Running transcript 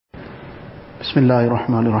Bismillahir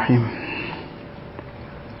Rahmanir Rahim.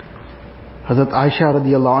 Hazrat Aisha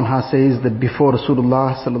radiallahu anha says that before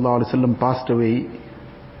Rasulullah sallallahu alaihi wasallam passed away,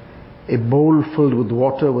 a bowl filled with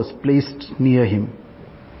water was placed near him.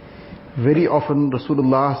 Very often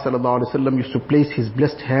Rasulullah sallallahu alaihi wasallam used to place his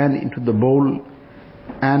blessed hand into the bowl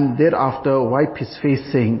and thereafter wipe his face,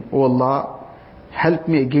 saying, "O Allah, help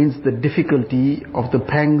me against the difficulty of the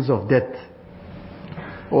pangs of death.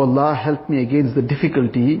 O Allah, help me against the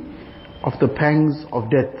difficulty of the pangs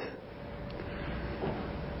of death."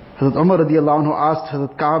 Hazrat Umar radiallahu anhu asked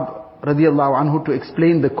Hazrat Ka'b radiallahu anhu to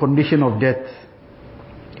explain the condition of death.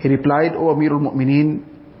 He replied, "O Amirul Mu'mineen,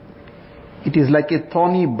 it is like a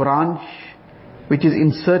thorny branch which is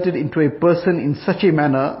inserted into a person in such a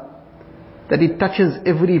manner that it touches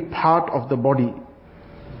every part of the body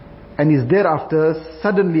and is thereafter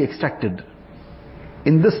suddenly extracted.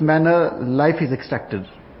 In this manner, life is extracted."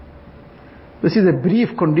 This is a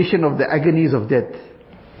brief condition of the agonies of death.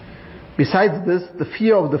 Besides this, the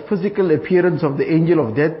fear of the physical appearance of the angel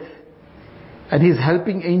of death and his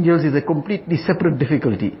helping angels is a completely separate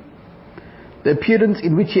difficulty. The appearance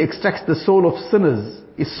in which he extracts the soul of sinners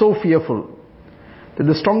is so fearful that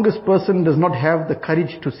the strongest person does not have the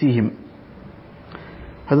courage to see him.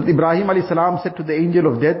 Hazrat Ibrahim alayhi salam said to the angel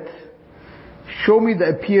of death, "Show me the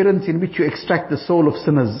appearance in which you extract the soul of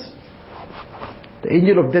sinners." The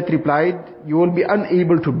angel of death replied, "You will be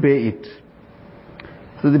unable to bear it."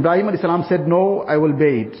 Hazrat Ibrahim alayhi salam said, "No, I will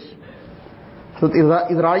bear it."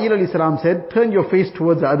 Hazrat Israel alayhi salam said, "Turn your face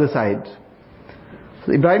towards the other side."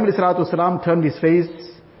 So Ibrahim alayhi salatu wasalam turned his face.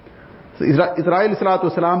 So Israel alayhi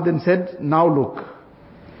salatu wasalam then said, "Now look."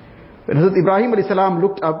 When Hazrat Ibrahim alayhi salam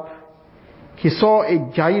looked up, he saw a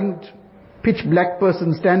giant pitch black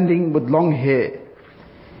person standing with long hair.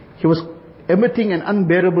 He was emitting an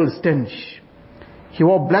unbearable stench. He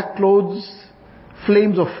wore black clothes.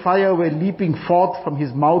 Flames of fire were leaping forth from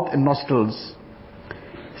his mouth and nostrils.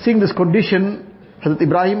 Seeing this condition, Hazrat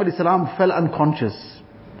Ibrahim alayhi salam fell unconscious.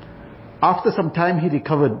 After some time he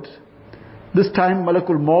recovered. This time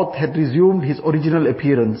Malakul Maut had resumed his original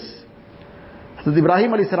appearance. Hazrat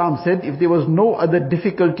Ibrahim alayhi salam said, "If there was no other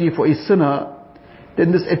difficulty for a sinner,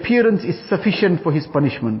 then this appearance is sufficient for his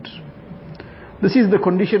punishment." This is the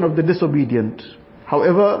condition of the disobedient.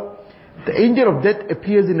 However, the angel of death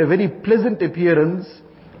appears in a very pleasant appearance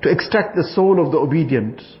to extract the soul of the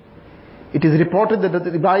obedient. It is reported that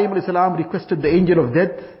Ibrahim alayhi salam requested the angel of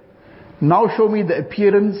death, "Now show me the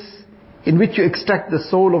appearance in which you extract the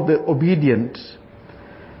soul of the obedient."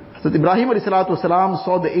 Hazrat Ibrahim alayhi salatu wasalam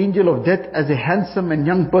saw the angel of death as a handsome and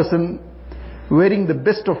young person wearing the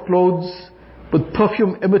best of clothes with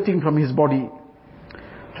perfume emitting from his body.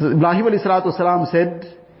 Hazrat Ibrahim alayhi salatu wasalam said,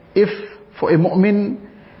 "If for a mu'min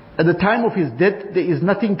at the time of his death there is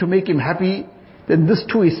nothing to make him happy, then this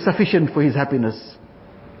too is sufficient for his happiness."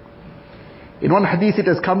 In one hadith it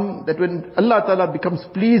has come that when Allah Ta'ala becomes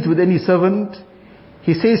pleased with any servant,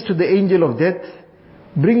 He says to the angel of death,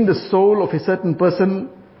 "Bring the soul of a certain person.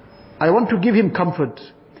 I want to give him comfort.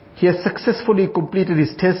 He has successfully completed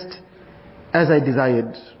his test as I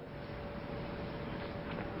desired."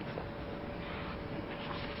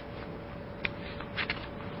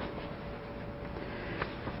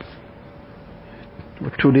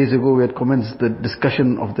 But 2 days ago we had commenced the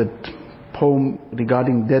discussion of that poem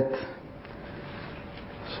regarding death.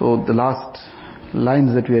 So the last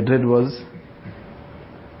lines that we had read was,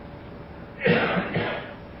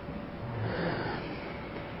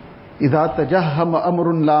 إذا تجهم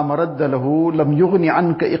أمر لا مرد له لم يغن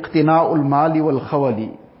عنك اقتناء المال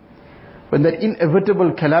والخول. When that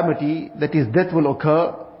inevitable calamity, that is death, will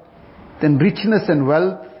occur, then richness and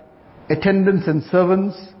wealth, attendants and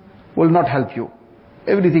servants will not help you.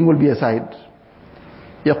 Everything will be aside.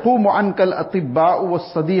 يقوم عنك الأطباء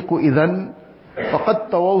والصديق إذن فقد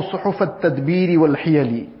طووا صحف التدبير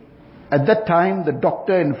والحيل. At that time the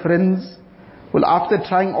doctor and friends will, after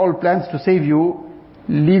trying all plans to save you,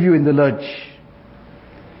 leave you in the lurch.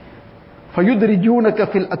 فَيُدْرِجُونَكَ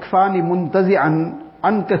فِي الْأَكْفَانِ مُنْتَزِعًا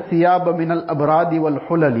عَنْكَ الثِّيَابَ مِنَ الْأَبْرَادِ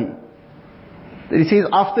وَالْحُلَلِ. He says,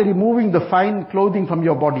 after removing the fine clothing from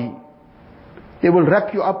your body, they will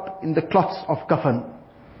wrap you up in the cloths of kafan.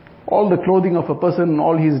 All the clothing of a person,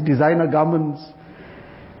 all his designer garments,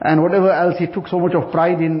 and whatever else he took so much of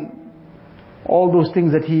pride in, all those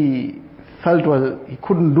things that he felt he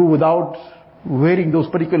couldn't do without wearing those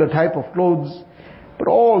particular type of clothes, but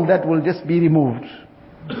all that will just be removed.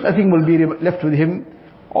 Nothing will be left with him.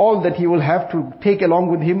 All that he will have to take along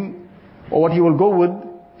with him, or what he will go with,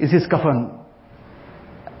 is his kafan.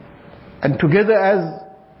 And together as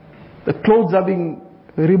the clothes are being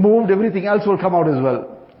removed, everything else will come out as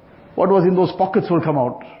well. What was in those pockets will come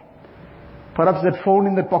out. Perhaps that phone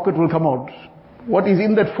in that pocket will come out. What is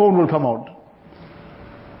in that phone will come out.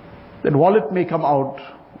 That wallet may come out.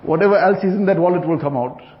 Whatever else is in that wallet will come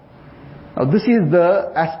out. Now this is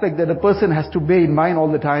the aspect that a person has to bear in mind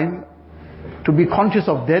all the time, to be conscious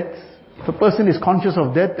of death. If a person is conscious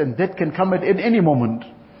of death, and death can come at any moment.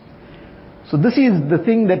 So this is the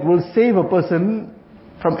thing that will save a person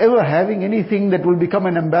from ever having anything that will become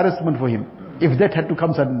an embarrassment for him, if death had to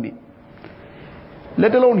come suddenly.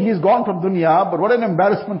 Let alone he is gone from dunya, but what an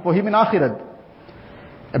embarrassment for him in akhirat.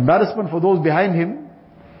 Embarrassment for those behind him,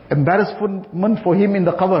 embarrassment for him in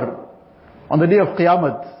the qabr, on the day of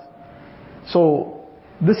Qiyamah. So,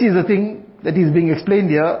 this is the thing that is being explained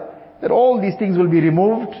here, that all these things will be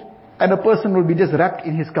removed, and a person will be just wrapped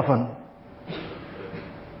in his kafan.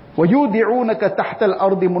 وَيُودِعُونَكَ تَحْتَ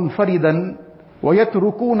الْأَرْضِ مُنْفَرِدًا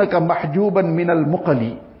وَيَتْرُكُونَكَ مَحْجُوبًا مِنَ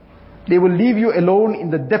الْمُقَلِ. They will leave you alone in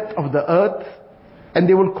the depth of the earth, and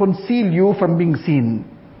they will conceal you from being seen.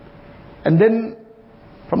 And then,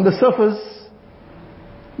 from the surface,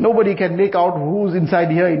 nobody can make out who's inside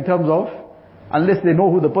here in terms of, unless they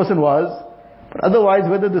know who the person was. But otherwise,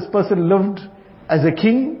 whether this person lived as a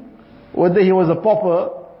king, whether he was a pauper,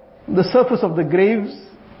 the surface of the graves,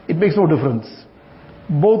 it makes no difference.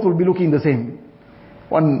 Both will be looking the same.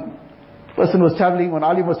 One person was traveling, one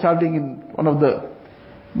alim was traveling in one of the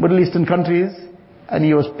Middle Eastern countries, and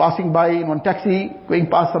he was passing by in one taxi, going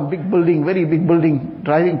past some big building, very big building,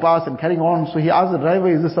 driving past and carrying on. So he asked the driver,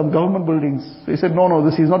 is this some government buildings? So he said, no,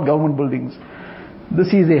 this is not government buildings. This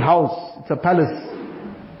is a house, it's a palace.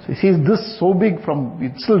 So he sees this so big,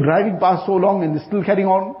 it's still driving past so long and it's still carrying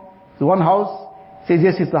on. The one house, says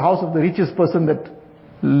yes, it's the house of the richest person that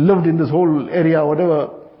lived in this whole area, whatever.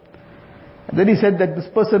 And then he said that this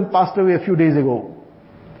person passed away a few days ago.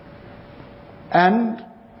 And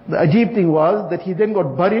the ajib thing was that he then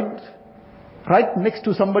got buried right next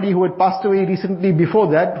to somebody who had passed away recently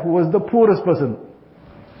before that, who was the poorest person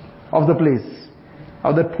of the place.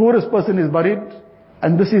 Now that poorest person is buried,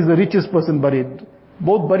 and this is the richest person buried.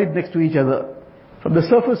 Both buried next to each other. From the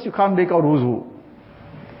surface you can't make out who's who.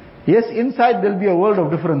 Yes, inside there'll be a world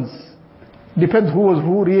of difference. Depends who was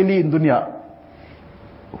who really in dunya.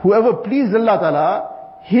 Whoever pleased Allah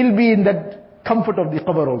Ta'ala, he'll be in that comfort of the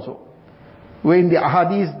qabr also. Where in the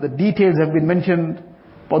ahadith, the details have been mentioned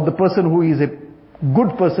about the person who is a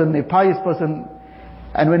good person, a pious person.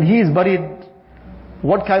 And when he is buried,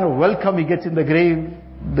 what kind of welcome he gets in the grave.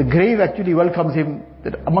 The grave actually welcomes him.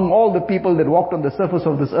 That among all the people that walked on the surface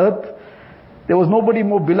of this earth, there was nobody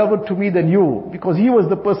more beloved to me than you, because he was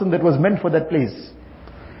the person that was meant for that place.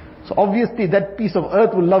 So obviously that piece of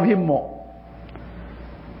earth will love him more.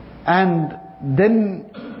 And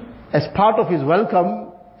then, as part of his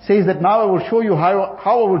welcome, says that now I will show you how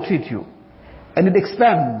I will treat you. And it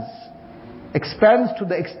expands to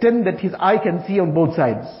the extent that his eye can see on both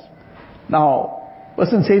sides. Now,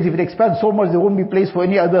 person says if it expands so much, there won't be place for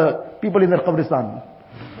any other people in the qabristan.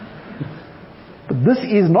 But this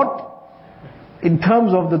is not in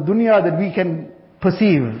terms of the dunya that we can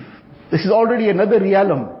perceive. This is already another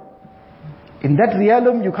realm. In that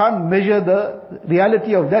realm, you can't measure the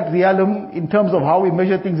reality of that realm in terms of how we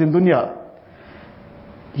measure things in dunya.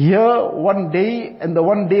 Here, one day and the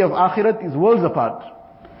one day of akhirat is worlds apart.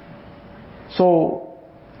 So,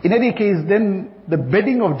 in any case, then the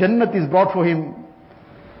bedding of Jannat is brought for him,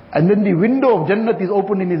 and then the window of Jannat is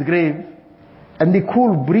opened in his grave, and the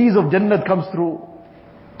cool breeze of Jannat comes through,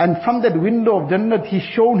 and from that window of Jannat he's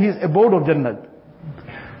shown his abode of Jannat.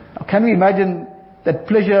 Now, can we imagine that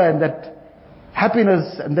pleasure and that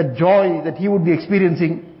happiness and that joy that he would be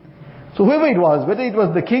experiencing? So whoever it was, whether it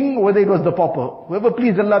was the king or whether it was the pauper, whoever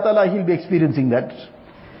pleased Allah Ta'ala, he'll be experiencing that.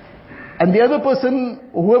 And the other person,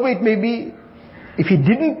 whoever it may be, if he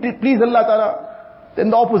didn't please Allah Ta'ala, then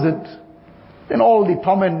the opposite. Then all the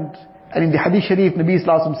torment. And in the Hadith Sharif, Nabi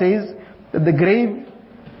Sallallahu Alaihi Wasallam says that the grave,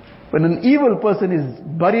 when an evil person is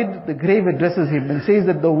buried, the grave addresses him and says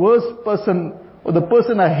that the worst person, or the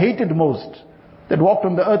person I hated most that walked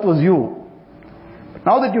on the earth was you.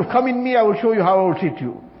 Now that you've come in me, I will show you how I will treat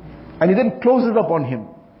you. And he then closes upon him.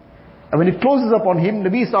 And when he closes upon him,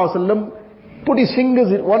 Nabi Sallallahu Alaihi Wasallam put his fingers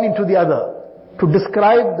one into the other to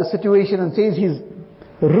describe the situation, and says his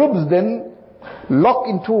ribs then lock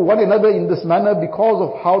into one another in this manner because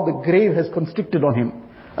of how the grave has constricted on him.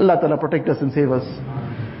 Allah Ta'ala protect us and save us.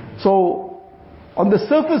 So, on the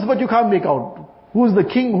surface, but you can't make out who's the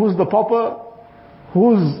king, who's the pauper,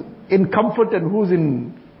 who's in comfort and who's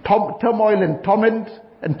in turmoil and torment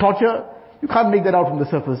and torture. You can't make that out from the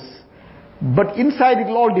surface. But inside it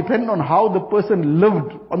will all depend on how the person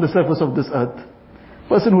lived on the surface of this earth.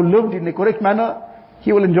 Person who lived in a correct manner,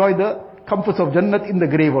 he will enjoy the comforts of Jannat in the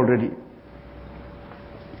grave already.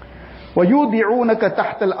 وَيُودِعُونَكَ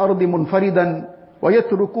تَحْتَ الْأَرْضِ مُنْفَرِدًا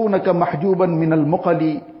وَيَتْرُكُونَكَ مَحْجُوبًا مِنَ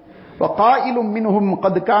الْمُقَلِ وَقَائِلٌ مِّنْهُمْ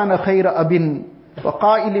قَدْ كَانَ خَيْرَ أَبٍ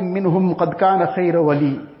وَقَائِلٌ مِّنْهُمْ قَدْ كَانَ خَيْرَ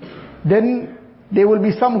وَلِي. Then there will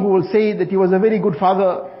be some who will say that he was a very good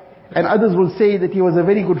father, and others will say that he was a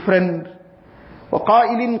very good friend.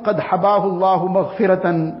 وَقَائِلٍ قَدْ حَبَاهُ اللَّهُ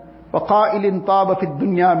مَغْفِرَةً وَقَائِلٍ طَابَ فِي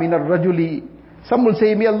الدُّنْيَا مِنَ الرَّجُلِ. Some will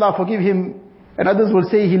say, may Allah forgive him, and others will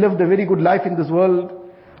say he lived a very good life in this world.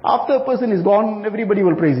 After a person is gone, everybody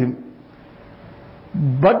will praise him.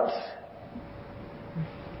 But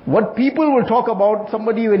what people will talk about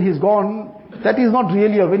somebody when he's gone, that is not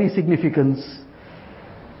really of any significance.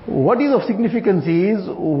 What is of significance is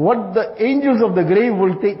what the angels of the grave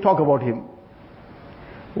will talk about him.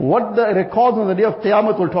 What the records on the day of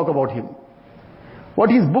Qiyamah will talk about him. What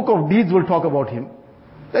his book of deeds will talk about him.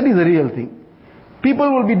 That is the real thing.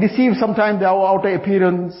 People will be deceived sometimes by our outer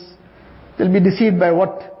appearance. They'll be deceived by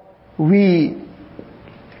what we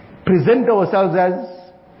present ourselves as.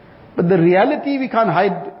 But the reality we can't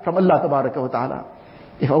hide from Allah Tabaraka wa Ta'ala.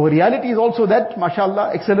 If our reality is also that,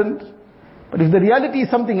 mashallah, excellent. But if the reality is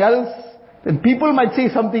something else, then people might say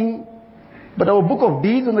something, but our book of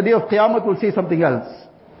deeds on the day of Qiyamah will say something else.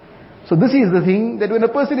 So this is the thing, that when a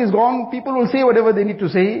person is gone, people will say whatever they need to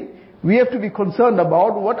say. We have to be concerned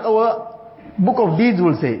about what our book of deeds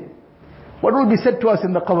will say. What will be said to us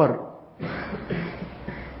in the qabr.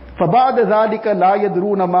 فَبَعْدَ ذَلِكَ لَا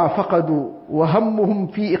يَدْرُونَ مَا فَقَدُوا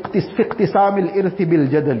وَهَمُّهُمْ فِي اقْتِسَامِ الْإِرْثِ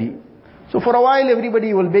بِالْجَدَلِ. So for a while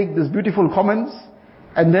everybody will make these beautiful comments,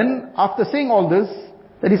 and then after saying all this,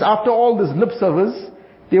 that is after all this lip service,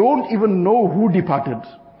 they won't even know who departed.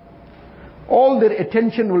 All their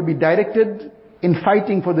attention will be directed in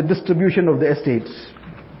fighting for the distribution of the estates.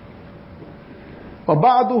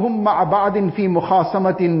 وَبَعْضُهُمْ مَعَ بَعْضٍ فِي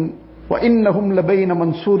مُخَاصَمَةٍ وَإِنَّهُمْ لَبَيْنَ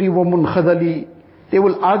مَنْصُورِ وَمُنْخَذَلِ. They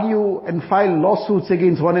will argue and file lawsuits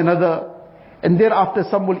against one another, and thereafter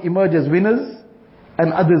some will emerge as winners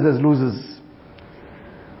and others as losers.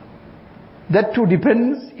 That too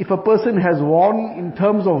depends if a person has won in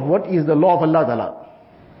terms of what is the law of Allah Ta'ala.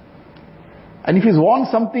 And if he's won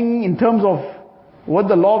something in terms of what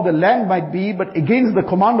the law of the land might be, but against the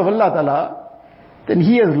command of Allah Ta'ala, then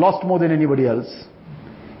he has lost more than anybody else.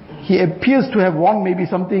 He appears to have won maybe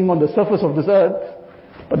something on the surface of this earth,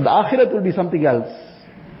 but the akhirat will be something else.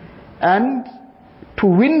 And to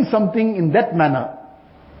win something in that manner,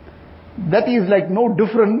 that is like no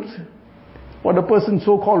different what a person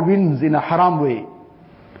so-called wins in a haram way.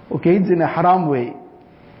 Okay, it's in a haram way.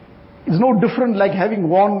 It's no different like having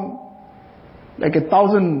won like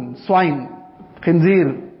 1,000 swine,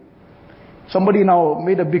 khinzir. Somebody now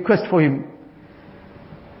made a bequest for him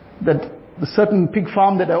that the certain pig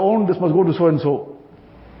farm that I own, this must go to so and so.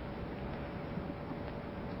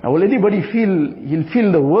 Now will anybody feel, he'll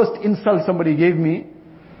feel the worst insult somebody gave me,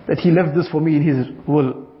 that he left this for me in his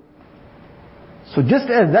will. So just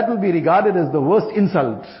as that will be regarded as the worst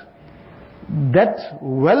insult, that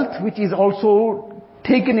wealth which is also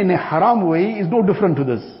taken in a haram way is no different to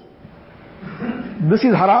this. This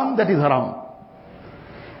is haram, that is haram.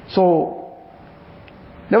 So,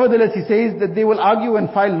 nevertheless he says that they will argue and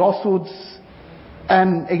file lawsuits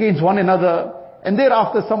and against one another, and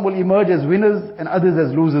thereafter some will emerge as winners and others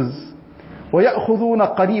as losers.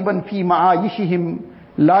 وَيَأْخُذُونَ قَرِيبًا فِي مَعَايِشِهِمْ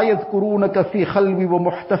لَا يَذْكُرُونَكَ فِي خَلْوِ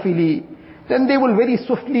وَمُحْتَفِلِ. Then they will very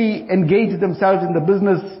swiftly engage themselves in the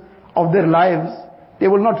business of their lives. They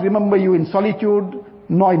will not remember you in solitude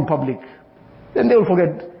nor in public. Then they will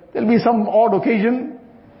forget. There will be some odd occasion,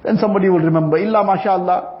 then somebody will remember. Illa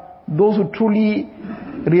mashallah, those who truly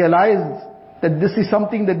realize that this is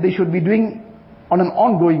something that they should be doing on an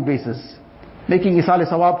ongoing basis. Making isal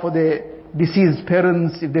sawab for their deceased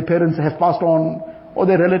parents, if their parents have passed on, or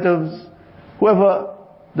their relatives, whoever.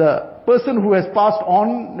 The person who has passed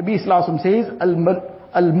on, Nabi Sallallahu says,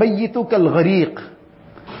 Al-mayyitu kal-ghariq.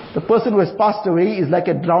 The person who has passed away is like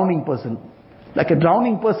a drowning person. Like a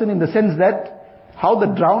drowning person in the sense that how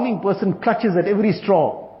the drowning person clutches at every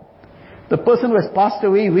straw. The person who has passed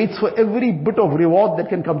away waits for every bit of reward that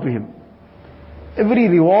can come to him. Every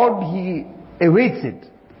reward, he awaits it.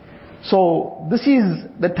 So this is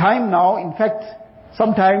the time now. In fact,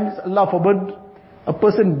 sometimes, Allah forbid, a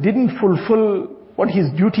person didn't fulfill what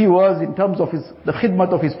his duty was in terms of the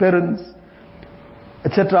khidmat of his parents,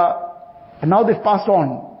 etc. And now they've passed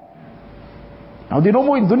on. Now they're no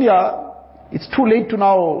more in dunya. It's too late to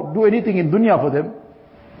now do anything in dunya for them.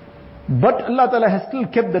 But Allah Ta'ala has still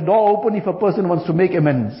kept the door open if a person wants to make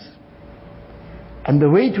amends. And the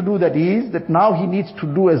way to do that is that now he needs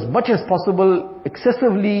to do as much as possible,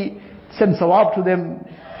 excessively send sawab to them,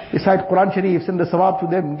 recite Quran Sharif, send the sawab to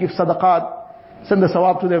them, give sadaqat, send the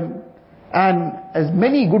sawab to them. and as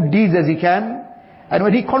many good deeds as he can. And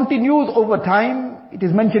when he continues over time, it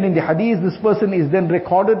is mentioned in the hadith, this person is then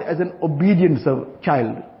recorded as an obedient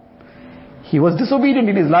child. He was disobedient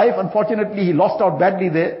in his life, unfortunately he lost out badly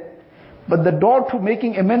there, but the door to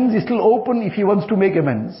making amends is still open if he wants to make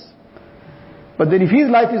amends. But then if his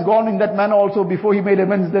life is gone in that manner also before he made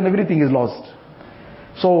amends, then everything is lost.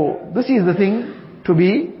 So this is the thing to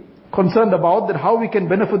be concerned about, that how we can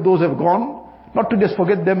benefit those who have gone, not to just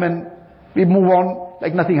forget them and we move on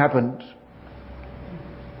like nothing happened.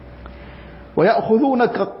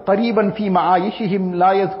 وَيَأْخُذُونَكَ قَرِيبًا فِي مَعَايِشِهِمْ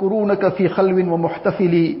لَا يَذْكُرُونَكَ فِي خَلْوٍ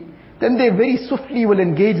وَمُحْتَفِلٍ. Then they very swiftly will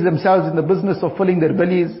engage themselves in the business of filling their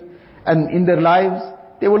bellies and in their lives.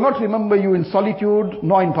 They will not remember you in solitude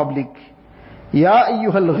nor in public. يَا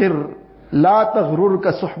أَيُّهَا الْغِرْ لَا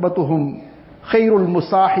تَغْرُرْكَ صُحْبَتُهُمْ خَيْرُ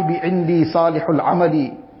الْمُصَاحِبِ عِنْدِي صَالِحُ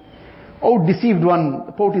الْعَمَلِ. O deceived one,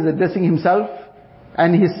 the poet is addressing himself,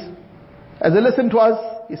 and as a lesson to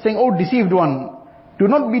us, he's saying, O deceived one, do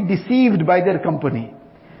not be deceived by their company.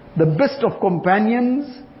 The best of companions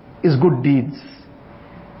is good deeds.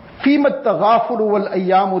 فِيمَ التَّغَافُلُ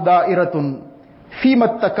وَالْأَيَّامُ دَائِرَةٌ فِيمَ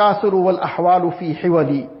التَّكَاثُرُ وَالْأَحْوَالُ فِي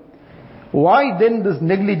حِوَلِ. Why then this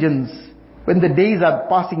negligence when the days are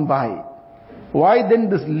passing by? Why then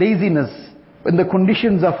this laziness when the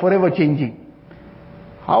conditions are forever changing?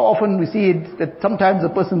 How often we see it that sometimes a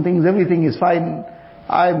person thinks everything is fine,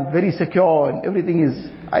 I'm very secure and everything is,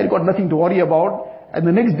 I've got nothing to worry about, and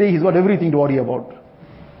the next day he's got everything to worry about.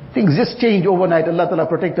 Things just change overnight. Allah Ta'ala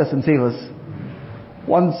protect us and save us.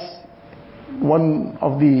 Once, one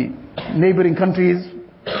of the neighboring countries,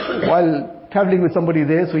 while traveling with somebody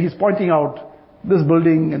there, so he's pointing out this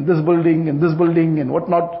building and this building and this building and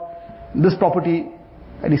whatnot, this property,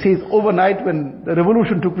 and he says overnight when the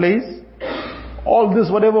revolution took place, all this,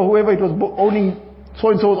 whoever it was owning,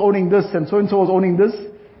 so-and-so was owning this and so-and-so was owning this,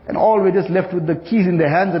 and all were just left with the keys in their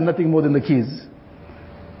hands and nothing more than the keys.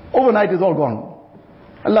 Overnight is all gone.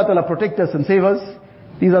 Allah Ta'ala protect us and save us.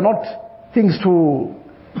 These are not things to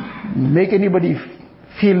make anybody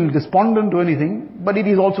feel despondent or anything, but it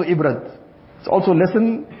is also ibrat. It's also a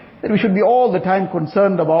lesson that we should be all the time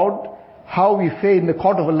concerned about how we fare in the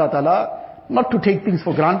court of Allah Ta'ala, not to take things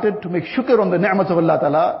for granted, to make shukr on the ni'mats of Allah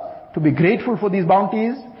Ta'ala, to be grateful for these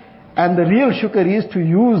bounties, and the real shukr is to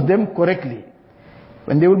use them correctly.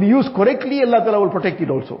 When they will be used correctly, Allah Ta'ala will protect it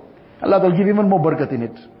also. Allah Ta'ala will give even more barakat in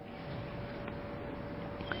it.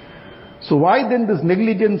 So why then this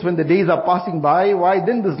negligence when the days are passing by? Why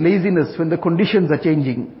then this laziness when the conditions are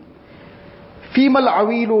changing? فِيمَ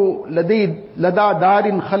الْعَوِيلُ لَدَى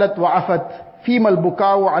دَارٍ خَلَتْ وَعَفَتْ فِيمَ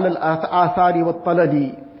الْبُكَاءُ عَلَى الْآثَارِ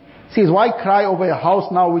وَالطَّلَدِ. Says, why cry over a house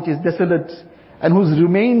now which is desolate and whose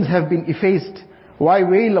remains have been effaced? Why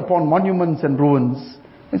wail upon monuments and ruins?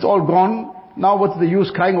 It's all gone. Now what's the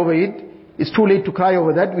use crying over it? It's too late to cry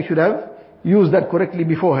over that. We should have used that correctly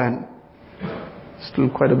beforehand. Still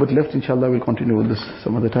quite a bit left. Inshallah we'll continue with this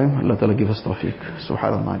some other time. Allah Ta'ala give us tawfiq.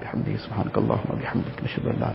 Subhanallah bihamdihi. Subhanakallahumma bihamdik. Nashhadu an la